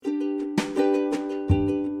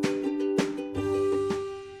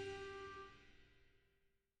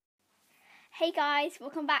Hey guys,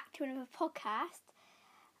 welcome back to another podcast.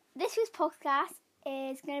 This week's podcast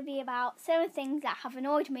is going to be about 7 things that have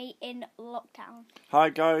annoyed me in lockdown.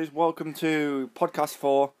 Hi guys, welcome to podcast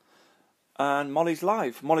 4 and Molly's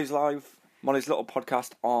Live. Molly's little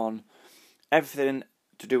podcast on everything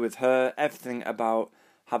to do with her, everything about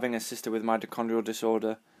having a sister with mitochondrial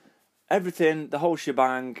disorder, everything, the whole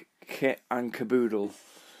shebang, kit and caboodle.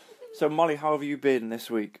 So Molly, how have you been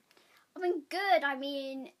this week? I've been good.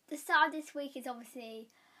 The start of this week is obviously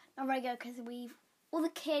not very good because all the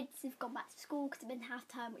kids have gone back to school because it's been half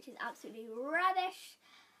term, which is absolutely rubbish.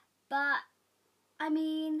 But,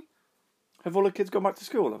 Have all the kids gone back to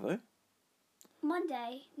school, have they?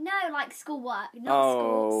 Monday. No, like schoolwork,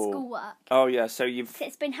 not schoolwork. Oh yeah, so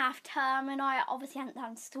It's been half term and I obviously hadn't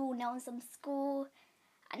done school, no one's done school.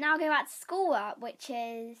 And now I go back to schoolwork, which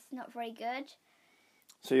is not very good.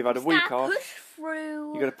 So you've had a week off. Push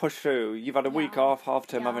through. You got to push through. You've had a week off, half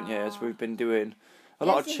term, haven't you? So we've been doing a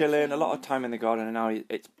lot of chilling, a lot of time in the garden, and now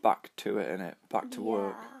it's back to it, isn't it? Back to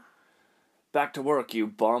work. Back to work, you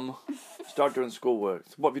bum. Start doing schoolwork.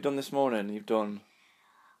 So what have you done this morning?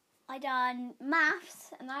 I done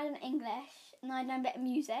maths, and I done English, and I done a bit of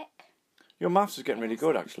music. Your maths is getting really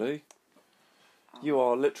good, actually. You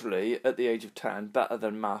are literally, at the age of 10, better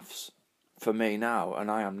than maths for me now, and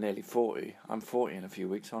I am nearly 40. I'm 40 in a few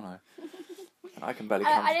weeks, aren't I? And I can barely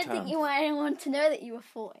count to 10. I don't think you want anyone to know that you were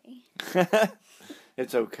 40.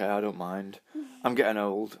 It's okay, I don't mind. I'm getting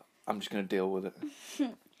old. I'm just going to deal with it.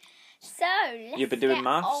 So, You've been doing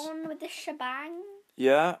maths? On with the shebang.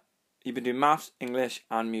 Yeah, you've been doing maths, English,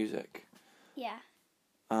 and music. Yeah.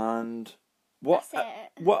 And what? That's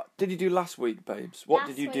it. What did you do last week, babes? What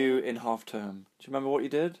did you Last do week. in half term? Do you remember what you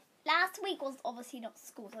did? Last week was obviously not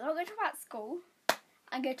school, so I'm not going to talk about school.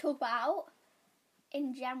 I'm going to talk about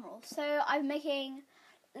in general. So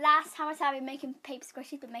last time I said I've been making paper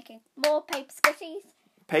squishies, but making more paper squishies.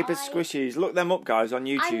 Paper squishies. Look them up, guys, on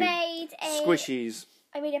YouTube. I made squishies.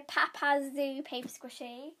 I made a Papa Zoo paper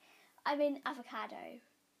squishy. I made an avocado.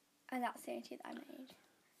 And that's the only two that I made.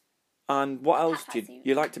 And what else Papa did Zoo.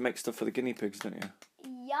 you like to make stuff for the guinea pigs, don't you?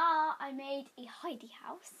 Yeah, I made a Heidi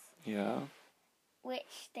house. Yeah.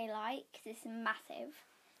 Which they like, because it's massive.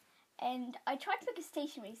 And I tried to make a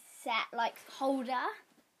stationery set, holder,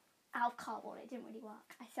 out of cardboard. It didn't really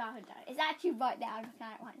work. I still haven't done it. It's actually right there. I'm looking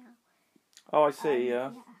at it right now. Oh, I see,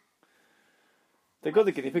 yeah. They're good,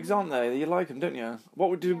 the guinea pigs, aren't they? You like them, don't you?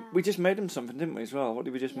 We just made them something, didn't we, as well? What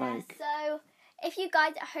did we just make? So, if you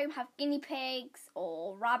guys at home have guinea pigs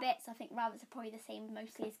or rabbits, I think rabbits are probably the same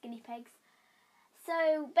mostly as guinea pigs.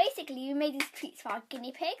 So, basically, we made these treats for our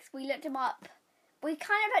guinea pigs. We looked them up. We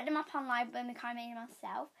kind of looked them up online, but we kind of made them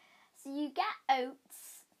ourselves. So, you get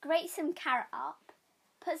oats, grate some carrot up,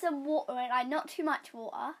 put some water in, not too much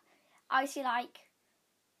water. Obviously,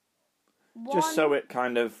 just so it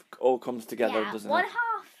kind of all comes together, doesn't it?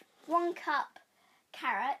 1 cup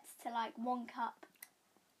carrots to 1 cup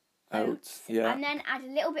oats, yeah. And then add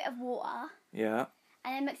a little bit of water. Yeah.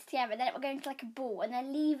 And then mix it together. Then it will go into a ball, and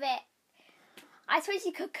then leave it. I suppose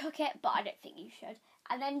you could cook it, but I don't think you should.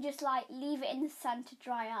 And then just leave it in the sun to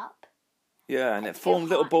dry up. Yeah, and it formed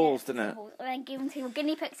little balls, didn't it? And then give them to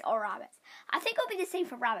guinea pigs or rabbits. I think it'll be the same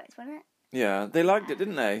for rabbits, won't it? Yeah, they liked it,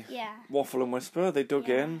 didn't they? Yeah. Waffle and Whisper, they dug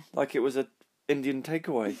in like it was an Indian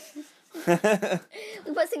takeaway.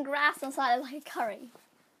 We put some grass on side of a curry.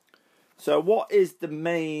 So what is the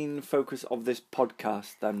main focus of this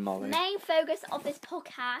podcast then, Molly? The main focus of this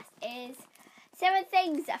podcast is 7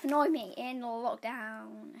 things that have annoyed me in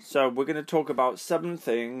lockdown. So we're going to talk about 7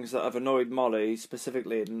 things that have annoyed Molly,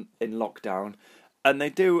 specifically in lockdown. And they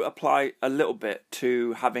do apply a little bit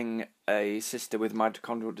to having a sister with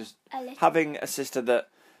mitochondrial disorder. Having a sister that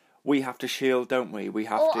we have to shield, don't we? We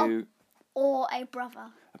have to... Or a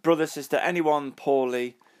brother. A brother, sister, anyone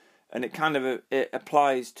poorly. And it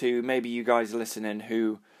applies to maybe you guys listening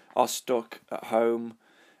who are stuck at home.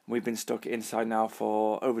 We've been stuck inside now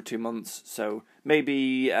for over 2 months. So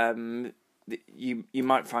maybe you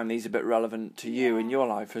might find these a bit relevant to you in your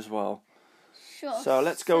life as well. Sure. So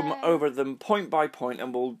let's go over them point by point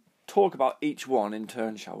and we'll talk about each one in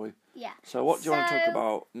turn, shall we? Yeah. So what do you want to talk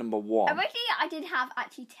about number 1? Originally I did have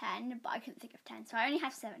actually 10, but I couldn't think of 10, so I only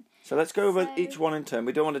have 7. So let's go over each one in turn.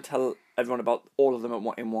 We don't want to tell everyone about all of them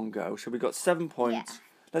in one go. So we've got 7 points. Yeah.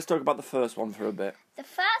 Let's talk about the first one for a bit. The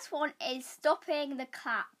first one is stopping the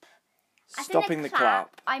clap. Stopping the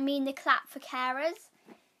clap. I mean the clap for carers.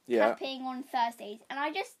 Yeah. Clapping on Thursdays. And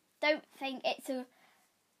I just don't think it's a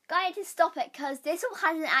guy to stop it because this all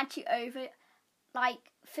hasn't actually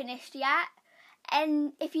finished yet.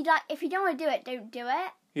 And if you don't want to do it, don't do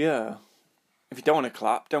it. Yeah. if you don't want to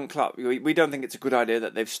clap, don't clap. We don't think it's a good idea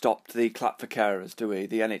that they've stopped the clap for carers, do we?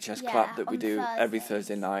 The NHS clap that we do every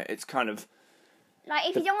Thursday night. It's kind of like,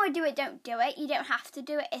 if you don't want to do it, don't do it. You don't have to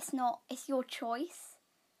do it. It's your choice.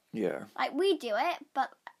 Yeah. Like, we do it,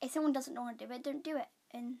 but if someone doesn't want to do it, don't do it.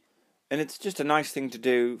 And it's just a nice thing to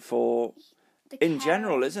do for, in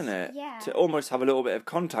general, isn't it? Yeah. To almost have a little bit of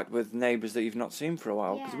contact with neighbours that you've not seen for a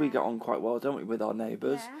while. Because we get on quite well, don't we, with our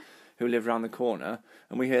neighbours who live around the corner.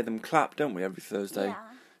 And we hear them clap, don't we, every Thursday? Yeah.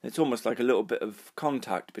 It's almost like a little bit of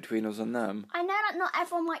contact between us and them. I know that not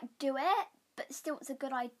everyone might do it, but still it's a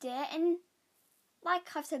good idea. And like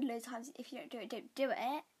I've said loads of times, if you don't do it, don't do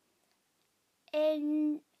it.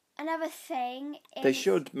 And another thing is... They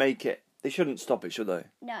should make it... They shouldn't stop it, should they?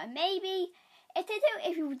 No, maybe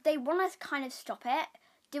if they want to kind of stop it,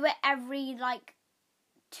 do it every,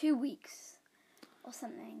 2 weeks or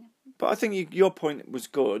something. But I think your point was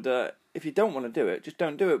good. If you don't want to do it, just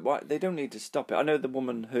don't do it. Why? They don't need to stop it. I know the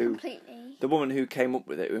woman who came up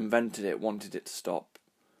with it, who invented it, wanted it to stop.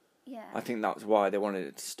 Yeah. I think that's why they wanted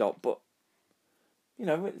it to stop. But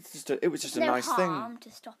it was just a nice thing. No harm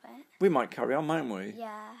to stop it. We might carry on, mightn't we?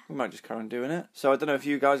 Yeah. We might just carry on doing it. So I don't know if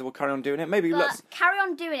you guys will carry on doing it. Maybe let's carry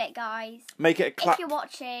on doing it, guys. make it a clap. If you're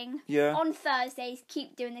watching, on Thursdays,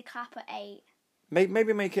 keep doing the clap at 8.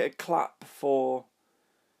 Maybe make it a clap for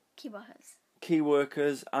key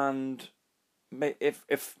workers, and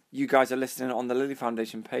if you guys are listening on the Lily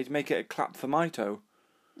Foundation page, make it a clap for Mito.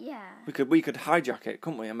 Yeah. We could hijack it,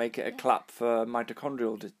 couldn't we, and make it a clap for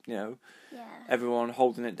mitochondrial. Yeah. Everyone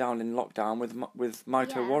holding it down in lockdown with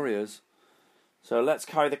Mito warriors. So let's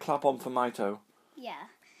carry the clap on for Mito. Yeah.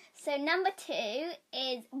 So number 2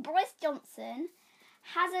 is Boris Johnson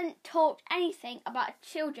hasn't talked anything about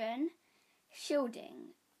children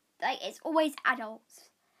shielding. It's always adults.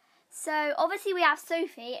 So obviously we have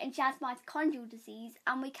Sophie and she has mitochondrial disease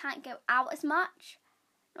and we can't go out as much.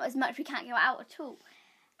 Not as much, we can't go out at all.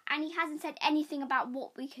 And he hasn't said anything about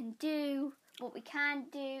what we can do, what we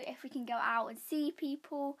can't do, if we can go out and see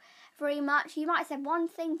people very much. He might have said one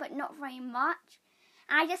thing, but not very much.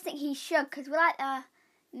 And I just think he should, because we're like the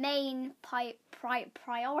main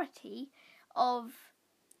priority of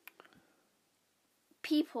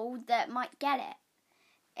people that might get it.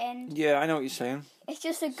 And yeah, I know what you're saying. It's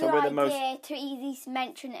just a good idea to easily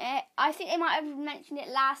mention it. I think they might have mentioned it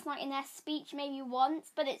last night in their speech, maybe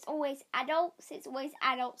once, but it's always adults. It's always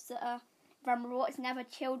adults that are vulnerable. It's never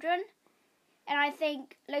children. And I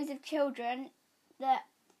think loads of children that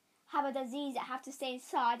have a disease that have to stay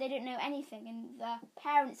inside, they don't know anything, and the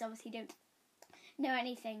parents obviously don't know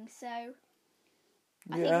anything. So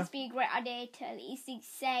I think it'd be a great idea to at least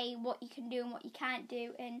say what you can do and what you can't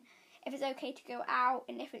do, and if it's okay to go out,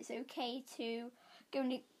 and if it's okay to go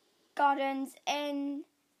into gardens, and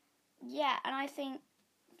and I think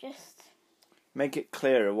just make it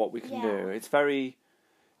clearer what we can do.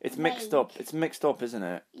 It's mixed up. It's mixed up, isn't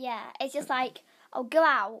it? Yeah, it's just go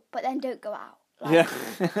out, but then don't go out.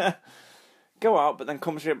 Yeah. Go out, but then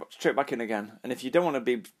come straight back in again. And if you don't want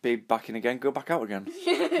to be back in again, go back out again.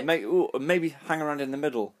 Maybe hang around in the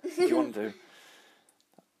middle if you want to.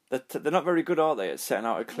 They're not very good, are they, at setting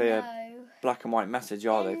out a clear black and white message,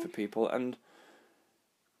 are they, for people? And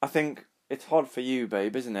I think it's hard for you,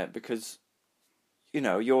 babe, isn't it? Because you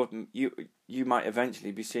might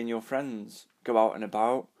eventually be seeing your friends go out and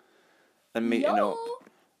about and meeting up,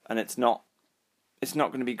 and it's not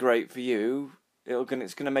going to be great for you.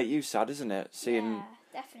 It's going to make you sad, isn't it? Seeing,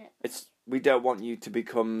 definitely. We don't want you to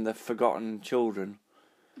become the forgotten children.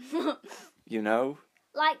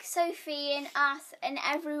 Like Sophie and us and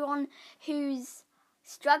everyone who's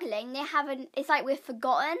struggling, it's like we're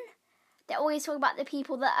forgotten. They always talk about the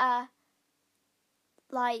people that are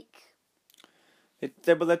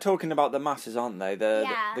they're talking about the masses, aren't they?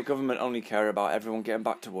 The government only care about everyone getting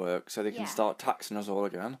back to work so they can start taxing us all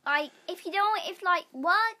again. If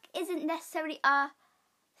work isn't necessarily a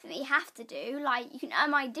thing that you have to do, you can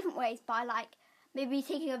earn money different ways by maybe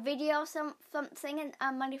taking a video or something and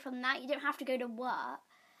earn money from that. You don't have to go to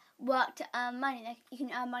work to earn money. You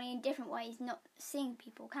can earn money in different ways, not seeing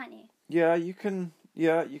people, can't you? Yeah, you can.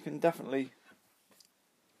 Yeah, you can definitely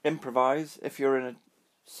improvise if you're in a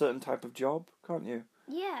certain type of job, can't you?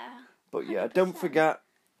 Yeah. But yeah, 100%.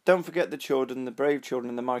 Don't forget the children, the brave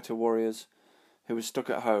children, the Mito warriors, who were stuck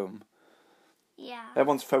at home. Yeah.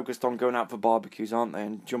 Everyone's focused on going out for barbecues, aren't they,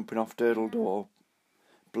 and jumping off Durdle Door,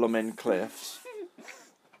 Bloomin' cliffs,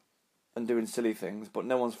 and doing silly things. But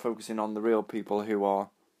no one's focusing on the real people who are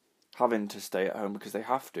having to stay at home because they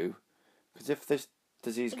have to. Because if this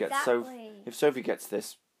disease if Sophie gets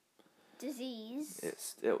this disease,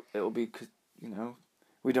 it'll be,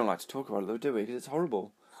 we don't like to talk about it though, do we? Because it's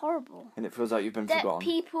horrible. horrible. And it feels like you've been That forgotten.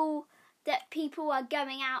 people are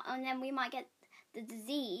going out and then we might get the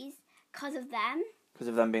disease because of them. Because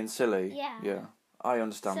of them being silly. Yeah. Yeah. I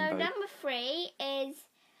understand, So babe. number 3 is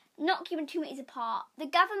not keeping 2 metres apart. The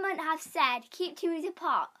government have said keep 2 metres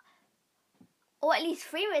apart, or at least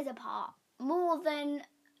 3 metres apart, more than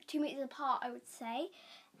 2 metres apart, I would say.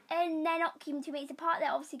 And they're not keeping 2 metres apart.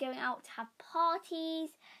 They're obviously going out to have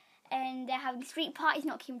parties, and they're having street parties,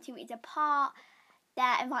 not keeping 2 metres apart.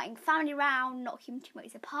 They're inviting family around, not keeping 2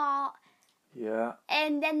 metres apart. Yeah.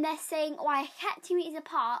 And then they're saying, oh, I kept 2 metres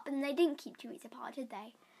apart, but then they didn't keep 2 metres apart, did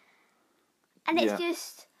they? And it's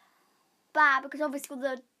just bad because obviously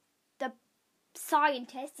the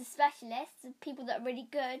scientists, the specialists, the people that are really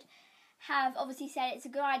good, have obviously said it's a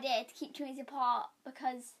good idea to keep 2 metres apart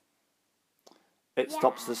because it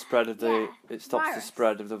stops the spread of the virus.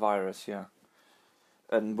 spread of the virus, yeah.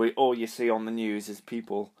 And all you see on the news is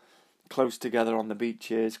people close together on the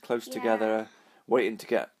beaches, close together, waiting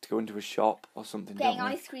to go into a shop or something. Getting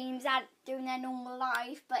ice creams, doing their normal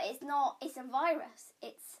life, but it's not. It's a virus.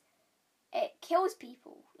 It kills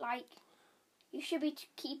people. Like, you should be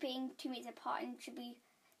keeping 2 metres apart and should be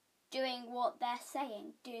doing what they're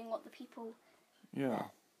saying, doing what the people. Yeah,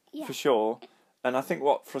 yeah. For sure. And I think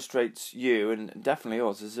what frustrates you, and definitely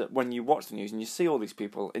us, is that when you watch the news and you see all these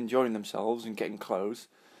people enjoying themselves and getting close,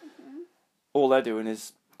 all they're doing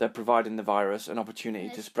is they're providing the virus an opportunity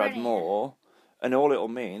to spread more. And all it'll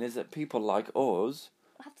mean is that people like us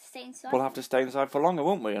We'll have to stay inside. We'll have to stay inside for longer,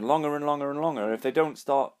 won't we? And longer and longer and longer. If they don't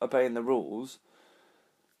start obeying the rules,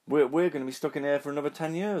 we're going to be stuck in here for another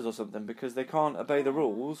 10 years or something because they can't obey the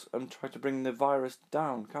rules and try to bring the virus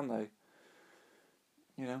down, can they?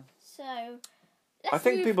 You know? So, I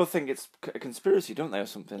think people think it's a conspiracy, don't they, or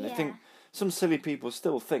something? Yeah. They think some silly people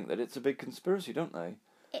still think that it's a big conspiracy, don't they?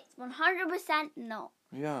 It's 100% not.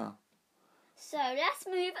 Yeah. So let's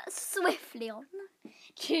move swiftly on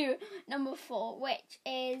to number 4, which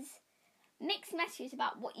is mixed messages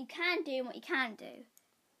about what you can do and what you can't do.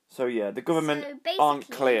 So yeah, the government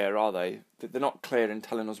aren't clear, are they? They're not clear in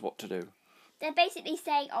telling us what to do. They're basically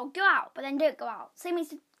saying, oh, go out, but then don't go out. Same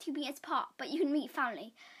as 2 meters apart, but you can meet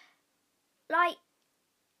family. Like,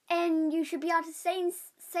 and you should be able to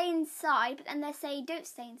stay inside, but then they say don't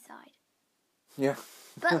stay inside. Yeah.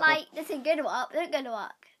 But like, they say go to work, don't go to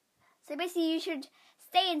work. So basically you should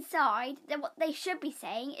stay inside. Then what they should be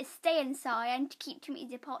saying is stay inside and keep 2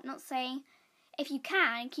 meters apart, not saying if you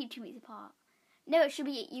can, keep 2 meters apart. No, it should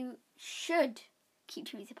be you should keep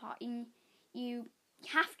 2 meters apart. You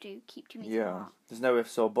have to keep 2 meters apart. Yeah, there's no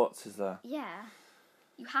ifs or buts, is there? Yeah,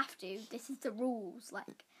 you have to. This is the rules. Like,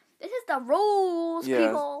 this is the rules,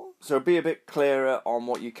 people. So be a bit clearer on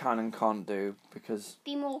what you can and can't do because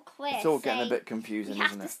be more clear. It's all getting a bit confusing, isn't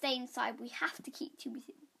it? We have to stay inside. We have to keep 2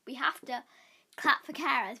 meters. We have to clap for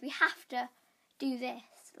carers. We have to do this.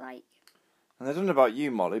 Like. And I don't know about you,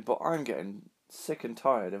 Molly, but I'm getting sick and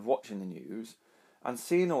tired of watching the news and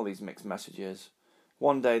seeing all these mixed messages.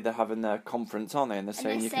 One day they're having their conference, aren't they? And they're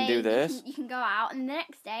saying you can do this. You can go out, and the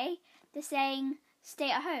next day they're saying stay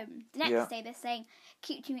at home. The next day they're saying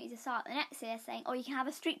keep 2 meters apart. The next day they're saying, oh, you can have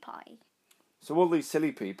a street party. So all these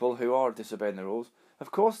silly people who are disobeying the rules,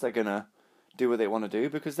 of course they're gonna do what they want to do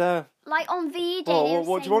because they're like on VE Day. Oh,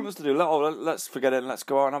 what do you want us to do? Let's forget it and let's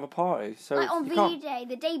go out and have a party. So like on VE Day,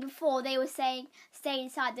 the day before they were saying stay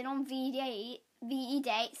inside. Then on VE Day,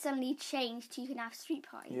 it suddenly changed to you can have street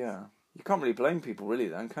parties. Yeah, you can't really blame people, really,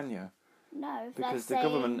 then, can you? No, because the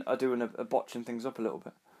government are doing a botching things up a little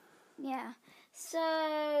bit. Yeah.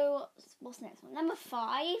 So what's the next one? Number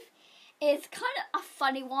 5 is kind of a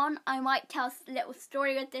funny one. I might tell a little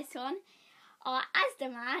story with this one. Our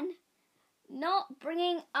Asda man not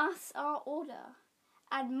bringing us our order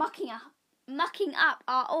and mucking up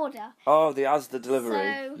our order. Oh, the Asda delivery.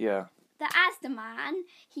 So, yeah. The Asda man,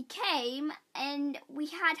 he came and we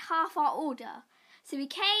had half our order. So we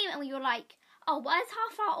came and we were like, oh, where's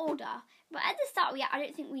half our order? But at the start, I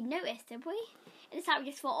don't think we noticed, did we? At the start, we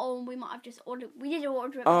just thought, oh, we might have just ordered. We did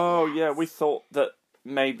order it. Oh, yeah, we thought that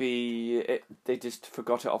maybe they just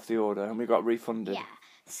forgot it off the order and we got refunded. Yeah.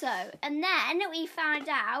 So, and then we found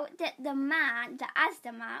out that the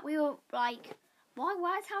Asda man, we were like,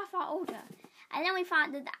 where's half our order? And then we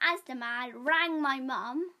found that the Asda man rang my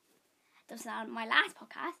mum, that was on my last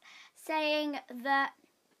podcast, saying that,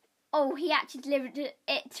 oh, he actually delivered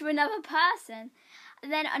it to another person.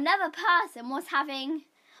 And then another person was having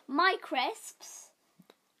my crisps.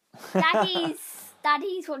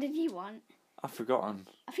 Daddy's, what did you want? I've forgotten.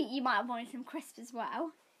 I think you might have wanted some crisps as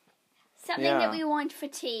well. Something that we wanted for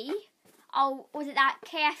tea. Oh, was it that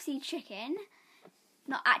KFC chicken?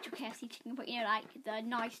 not actual KFC chicken, but like the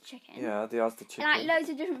nice chicken. Yeah, the Asda chicken. And like loads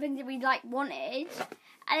of different things that we like wanted,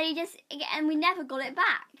 and we never got it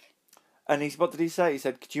back. And what did he say? He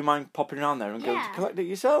said, "Do you mind popping around there and going to collect it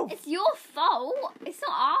yourself?" It's your fault. It's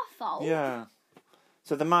not our fault. Yeah.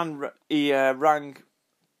 So the man he rang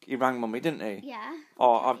Mummy, didn't he? Yeah.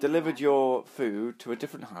 Oh, I've delivered your food to a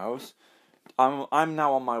different house. I'm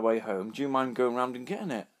now on my way home. Do you mind going round and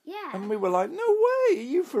getting it? Yeah. And we were like, no way, are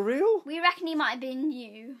you for real? We reckon he might have been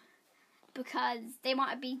new, because they might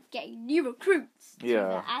have been getting new recruits.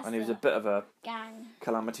 Yeah, and he was a bit of a gang.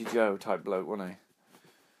 Calamity Joe type bloke, wasn't he?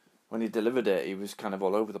 When he delivered it, he was kind of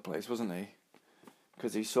all over the place, wasn't he?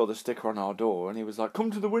 Because he saw the sticker on our door and he was like, come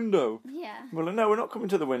to the window. Yeah. Well, no, we're not coming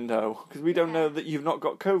to the window because we don't know that you've not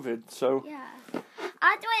got COVID, so... Yeah.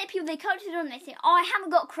 I don't want people, they come to the door and they say, oh, I haven't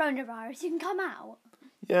got coronavirus, you can come out.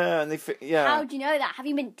 Yeah, and How do you know that? Have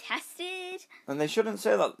you been tested? And they shouldn't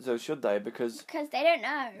say that, though, should they? Because they don't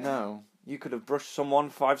know. No. You could have brushed someone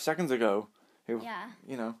 5 seconds ago. Yeah.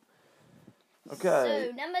 You know. Okay.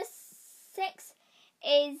 So, number 6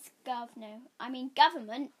 is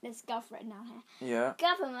government. There's gov written down here. Yeah.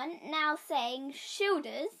 Government now saying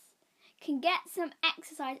shielders can get some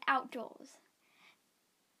exercise outdoors.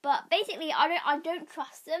 But basically, I don't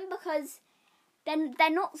trust them because they're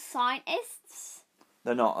not scientists.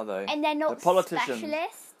 They're not, are they? And they're not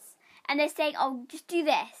specialists. And they're saying, oh, just do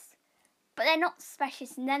this. But they're not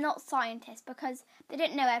specialists and they're not scientists because they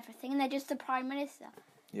don't know everything and they're just the Prime Minister.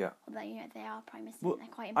 Yeah. Although, they are Prime Minister Well, and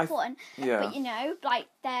they're quite important. Yeah. But, like,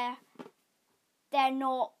 they're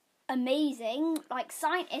not amazing. Like,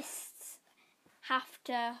 scientists are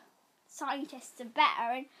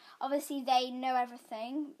better, and obviously they know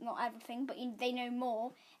everything. Not everything, but they know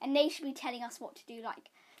more. And they should be telling us what to do. Like,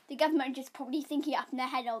 the government just probably thinking up in their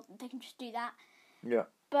head, oh, they can just do that. Yeah.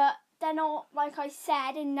 But they're not, like I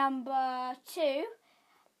said in number 2,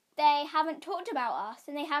 they haven't talked about us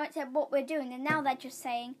and they haven't said what we're doing. And now they're not just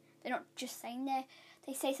saying,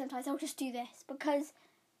 they say sometimes, oh, just do this. Because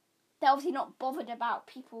they're obviously not bothered about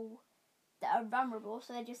people that are vulnerable.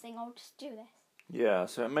 So they're just saying, oh, just do this. Yeah,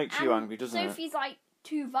 so it makes you angry, doesn't it? Sophie's, like,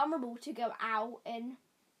 too vulnerable to go out and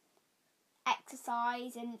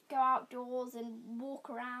exercise and go outdoors and walk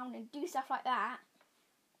around and do stuff like that.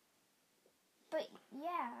 But,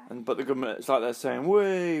 yeah. But the government, it's like they're saying,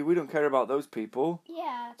 we don't care about those people.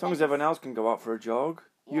 Yeah. As long as everyone else can go out for a jog,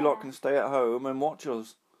 you lot can stay at home and watch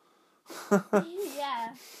us.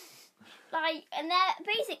 Yeah. Like, and they're,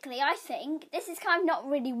 basically, I think, this is kind of not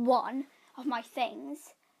really one of my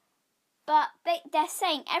things, but they're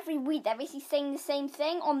saying every week, they're basically saying the same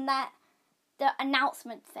thing on the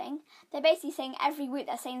announcement thing. They're basically saying every week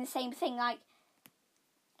they're saying the same thing, like,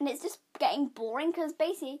 and it's just getting boring, because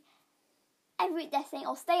basically, every week they're saying,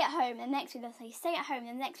 oh, stay at home, and the next week they'll say, stay at home,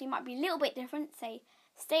 and the next week might be a little bit different, say,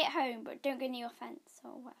 stay at home, but don't go near your fence,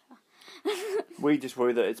 or whatever. We just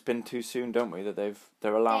worry that it's been too soon, don't we? That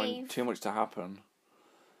they're allowing too much to happen.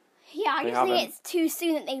 Yeah, I just think it's too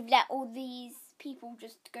soon that they've let all these people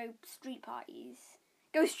just go street parties.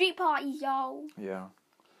 Go street parties, y'all. Yeah.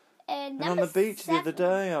 And on the beach 7. the other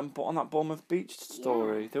day, on that Bournemouth beach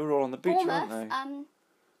story, they were all on the beach, weren't they?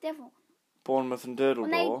 Devil. Bournemouth and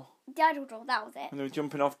Durdledore. Durdledore, that was it. And they were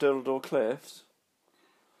jumping off Durdledore cliffs.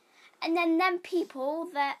 And then them people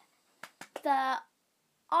that the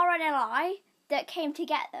RNLI that came to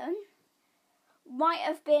get them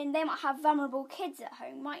they might have vulnerable kids at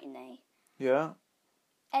home, mightn't they? Yeah.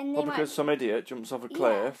 And because some idiot jumps off a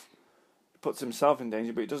cliff, puts himself in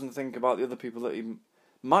danger, but he doesn't think about the other people that he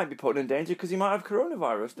might be putting in danger because he might have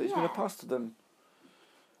coronavirus that he's going to pass to them.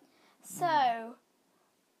 So,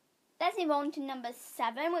 let's move on to number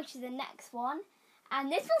 7, which is the next one.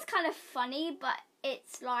 And this one's kind of funny, but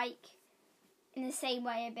it's like in the same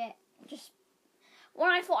way a bit. Just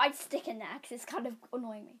one I thought I'd stick in there because it's kind of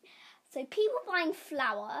annoying me. So people buying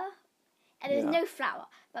flour, and there's no flour,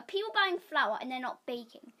 but people buying flour and they're not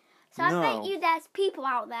baking. So I bet you there's people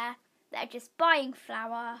out there that are just buying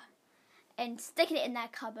flour and sticking it in their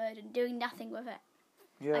cupboard and doing nothing with it.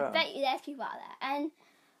 Yeah. I bet you there's people out there. And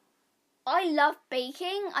I love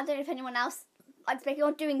baking. I don't know if anyone else likes baking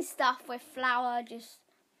or doing stuff with flour, just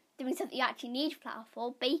doing something you actually need flour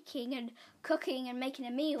for, baking and cooking and making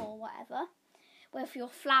a meal or whatever with your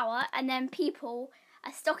flour, and then people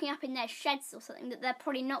are stocking up in their sheds or something that they're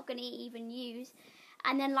probably not going to even use,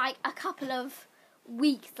 and then like a couple of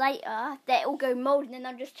weeks later they all go mould and then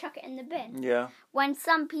they'll just chuck it in the bin. Yeah. When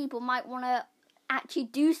some people might want to actually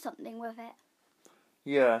do something with it.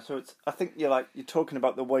 Yeah, so I think you're talking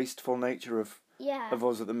about the wasteful nature of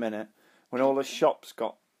us at the minute, when all the shops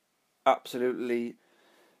got absolutely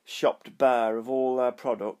shopped bare of all their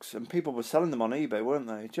products, and people were selling them on eBay, weren't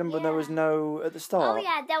they? Do you remember there was no at the start? Oh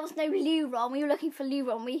yeah, there was no loo roll. We were looking for loo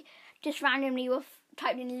roll. And we just randomly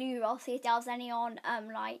typed in loo roll, see if there was any on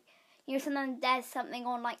there's something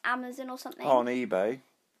on like Amazon or something. On eBay.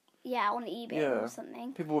 Yeah, on eBay or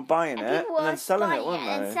something. People were buying it and then selling it, weren't they?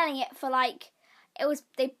 And selling it for like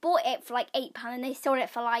they bought it for like £8 and they sold it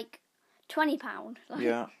for like £20. Like,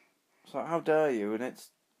 yeah. So how dare you? And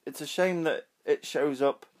it's a shame that it shows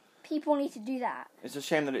up. People need to do that. It's a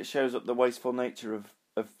shame that it shows up the wasteful nature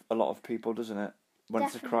of a lot of people, doesn't it? When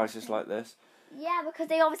it's a crisis like this. Yeah, because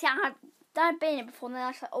they obviously hadn't been in it before, and they're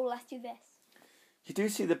like, oh, let's do this. You do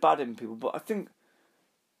see the bad in people, but I think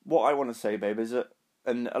what I want to say, babe, is that,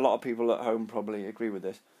 and a lot of people at home probably agree with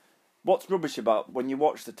this, what's rubbish about when you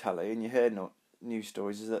watch the telly and you hear news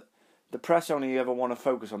stories is that the press only ever want to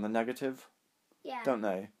focus on the negative, don't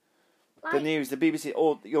they? Like, the news, the BBC,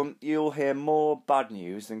 you'll hear more bad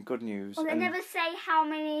news than good news. Well, they never say how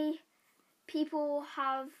many people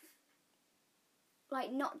have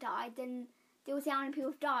like not died, then they will say how many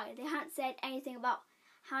people have died. They haven't said anything about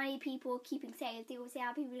how many people are keeping safe. They will say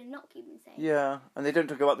how people are not keeping safe. Yeah, and they don't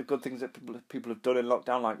talk about the good things that people have done in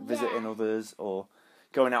lockdown, like visiting others or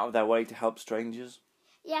going out of their way to help strangers.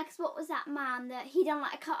 Yeah, because what was that man that he done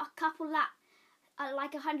like a couple laps,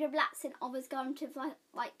 like 100 laps in others going to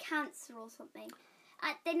like cancer or something.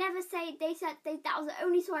 They never say. They said that was the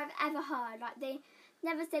only story I've ever heard. Like they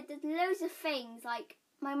never said there's loads of things. Like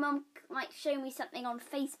my mum might show me something on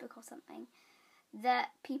Facebook or something that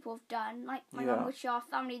people have done. Like my mum would show our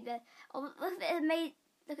family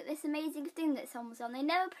look at this amazing thing that someone's done. They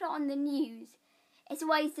never put it on the news. It's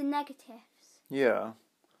always the negatives. Yeah.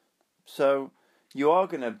 So you are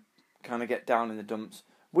gonna kind of get down in the dumps.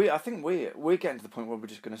 I think we're getting to the point where we're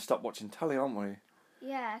just gonna stop watching telly, aren't we?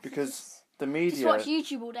 Yeah. Because the media just watch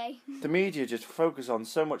YouTube all day. The media just focus on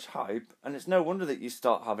so much hype, and it's no wonder that you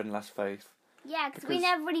start having less faith. Yeah, because we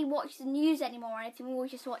never really watch the news anymore or anything. We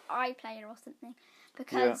always just watch iPlayer or something.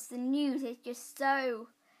 Because the news is just so...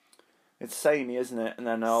 It's samey, isn't it? And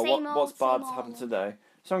then what's bad's happened today?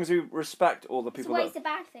 As long as we respect all the people it's always the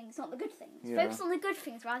bad things, not the good things. Yeah. Focus on the good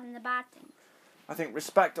things rather than the bad things. I think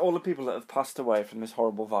respect all the people that have passed away from this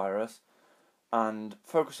horrible virus and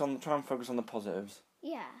try and focus on the positives.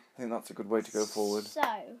 Yeah. I think that's a good way to go forward. So,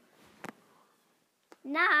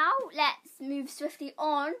 now let's move swiftly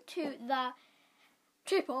on to the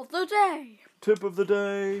tip of the day. Tip of the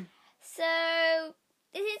day. So,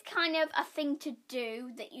 this is kind of a thing to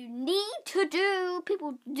do that you need to do.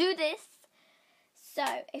 People do this. So,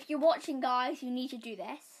 if you're watching, guys, you need to do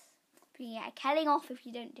this. But yeah, killing off if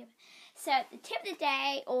you don't do it. So, the tip of the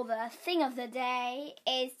day, or the thing of the day,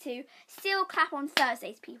 is to still clap on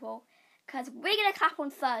Thursdays, people. Because we're going to clap on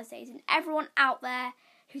Thursdays. And everyone out there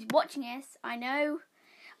who's watching this, I know,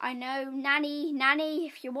 Nanny,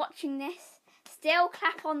 if you're watching this, still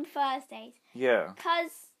clap on Thursdays. Yeah.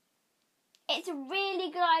 Because it's a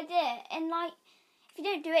really good idea. And, like, if you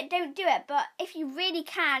don't do it, don't do it. But if you really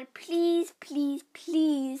can, please, please,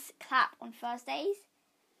 please clap on Thursdays.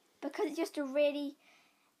 Because it's just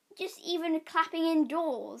just even clapping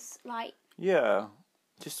indoors, like... Yeah.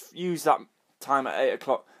 Just use that time at 8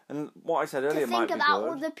 o'clock. And what I said earlier might be good. To think about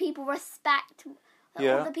all the people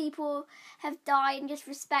all the people have died, and just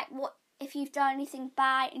respect if you've done anything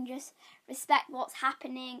bad, and just respect what's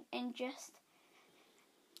happening, and just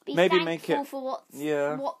be thankful for what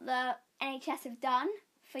the NHS have done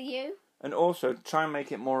for you. And also try and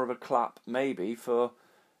make it more of a clap, maybe, for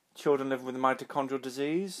children living with mitochondrial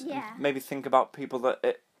disease. Yeah. Maybe think about people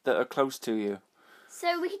that are close to you.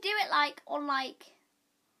 So we could do it on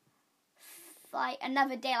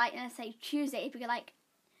another day, like let's say Tuesday, if we could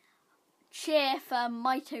cheer for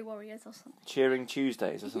Mito Warriors or something. Cheering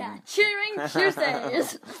Tuesdays or something. Yeah, cheering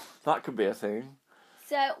Tuesdays. That could be a thing.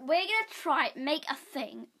 So we're gonna make a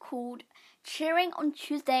thing called cheering on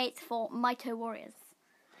Tuesdays for Mito Warriors.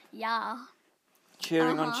 Yeah.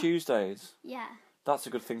 Cheering on Tuesdays. Yeah. That's a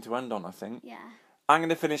good thing to end on, I think. Yeah. I'm going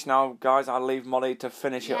to finish now, guys. I'll leave Molly to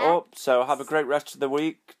finish it up. So have a great rest of the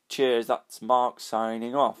week. Cheers. That's Mark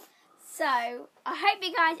signing off. So, I hope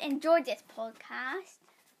you guys enjoyed this podcast.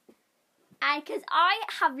 And because I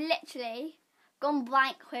have literally gone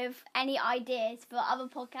blank with any ideas for other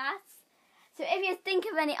podcasts. So if you think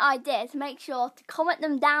of any ideas, make sure to comment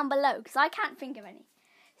them down below, because I can't think of any.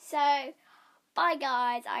 So, bye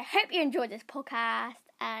guys. I hope you enjoyed this podcast,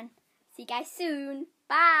 and see you guys soon.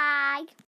 Bye.